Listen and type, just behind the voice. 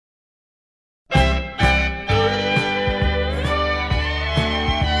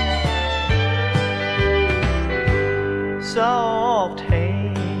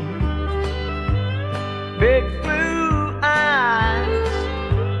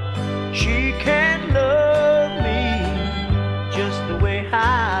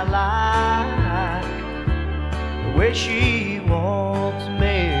way she walks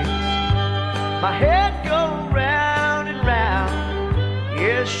makes my head go round and round.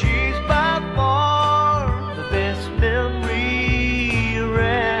 Yes, she's by far the best memory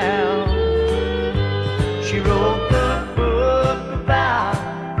around. She wrote the book about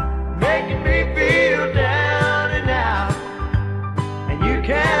making me feel down and out. And you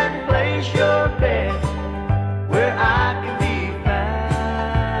can place your bet where I can be found,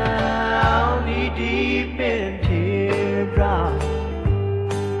 knee deep in teardrops.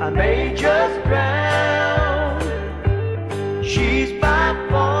 I may just drown. She's by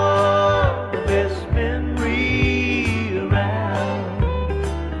far the best memory around.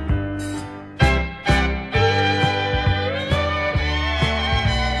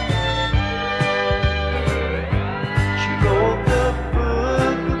 She wrote the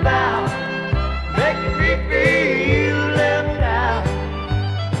book about making me feel left out.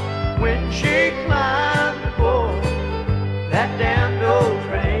 When she climbed aboard that damn old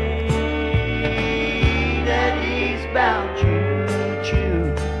train, that eastbound choo-choo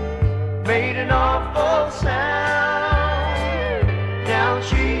made an awful sound. Now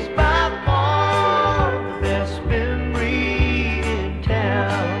she's by far the best memory in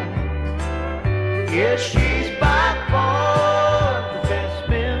town. Yes, she's by